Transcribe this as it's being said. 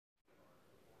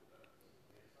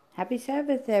Happy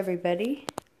Sabbath, everybody.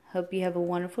 Hope you have a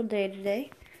wonderful day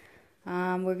today.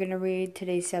 We're going to read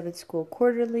today's Sabbath School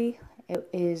Quarterly. It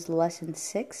is Lesson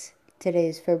 6. Today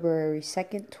is February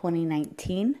 2nd,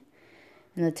 2019.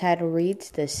 And the title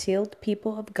reads, The Sealed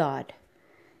People of God.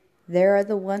 There are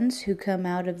the ones who come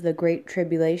out of the great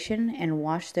tribulation and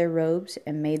washed their robes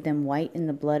and made them white in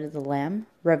the blood of the Lamb.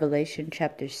 Revelation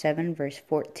chapter 7, verse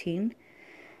 14.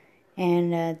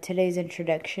 And today's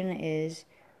introduction is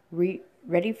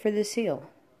ready for the seal.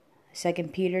 2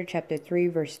 Peter chapter 3,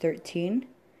 verse 13.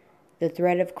 The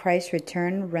thread of Christ's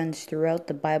return runs throughout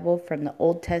the Bible from the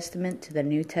Old Testament to the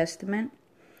New Testament.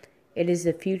 It is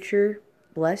the future,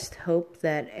 blessed hope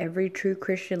that every true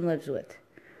Christian lives with.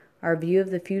 Our view of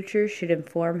the future should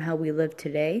inform how we live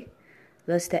today.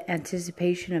 Thus, the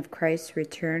anticipation of Christ's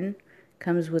return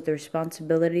comes with the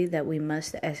responsibility that we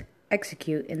must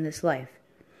execute in this life.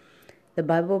 The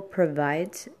Bible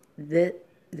provides the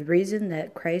reason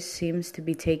that Christ seems to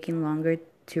be taking longer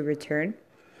to return.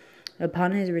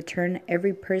 Upon his return,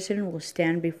 every person will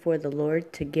stand before the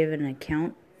Lord to give an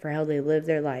account for how they live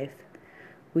their life.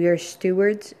 We are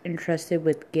stewards entrusted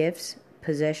with gifts,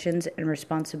 possessions, and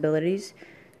responsibilities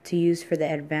to use for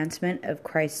the advancement of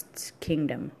Christ's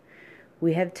kingdom.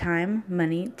 We have time,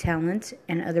 money, talents,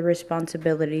 and other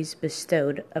responsibilities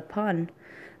bestowed upon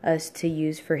us to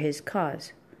use for his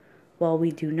cause. While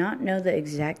we do not know the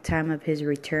exact time of his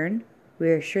return, we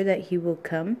are sure that he will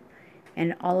come,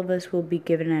 and all of us will be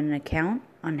given an account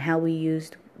on how we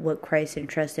used what Christ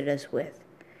entrusted us with.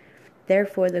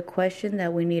 Therefore, the question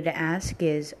that we need to ask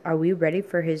is, are we ready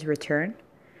for his return?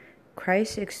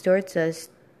 Christ exhorts us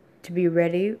to be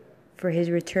ready for his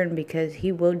return because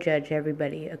he will judge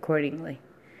everybody accordingly.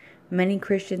 Many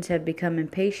Christians have become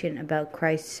impatient about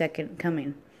Christ's second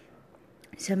coming.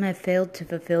 Some have failed to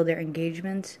fulfill their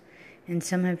engagements, and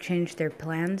some have changed their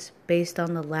plans based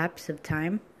on the lapse of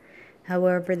time.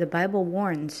 However, the Bible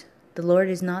warns, the Lord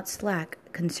is not slack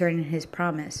concerning his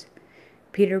promise.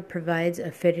 Peter provides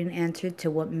a fitting answer to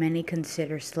what many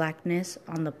consider slackness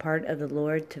on the part of the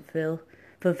Lord to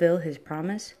fulfill his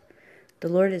promise. The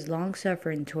Lord is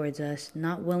long-suffering towards us,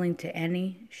 not willing to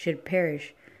any should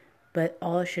perish, but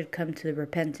all should come to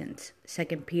repentance. 2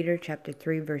 Peter chapter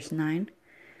 3, verse 9.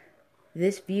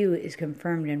 This view is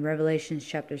confirmed in Revelation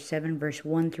chapter 7, verse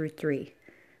 1 through 3.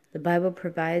 The Bible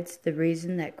provides the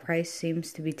reason that Christ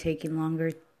seems to be taking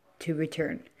longer to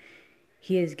return.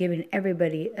 He is giving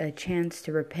everybody a chance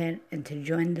to repent and to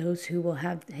join those who will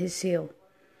have his seal.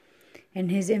 In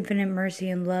his infinite mercy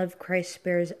and love, Christ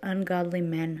spares ungodly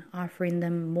men, offering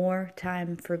them more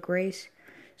time for grace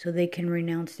so they can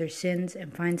renounce their sins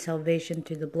and find salvation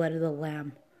through the blood of the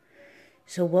Lamb.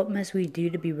 So what must we do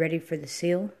to be ready for the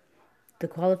seal? The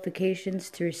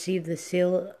qualifications to receive the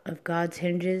seal of God's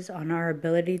hinges on our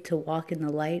ability to walk in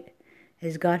the light,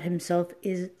 as God himself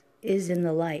is in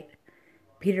the light.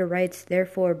 Peter writes,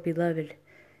 Therefore, beloved,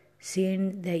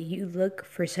 seeing that you look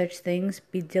for such things,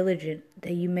 be diligent,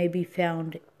 that you may be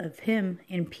found of him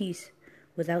in peace,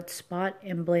 without spot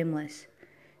and blameless.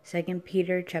 2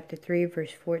 Peter chapter 3,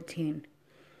 verse 14.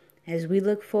 As we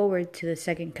look forward to the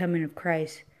second coming of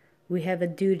Christ, we have a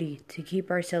duty to keep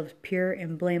ourselves pure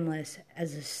and blameless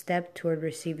as a step toward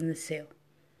receiving the seal.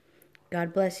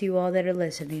 God bless you all that are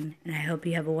listening, and I hope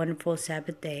you have a wonderful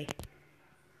Sabbath day.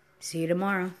 See you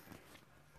tomorrow.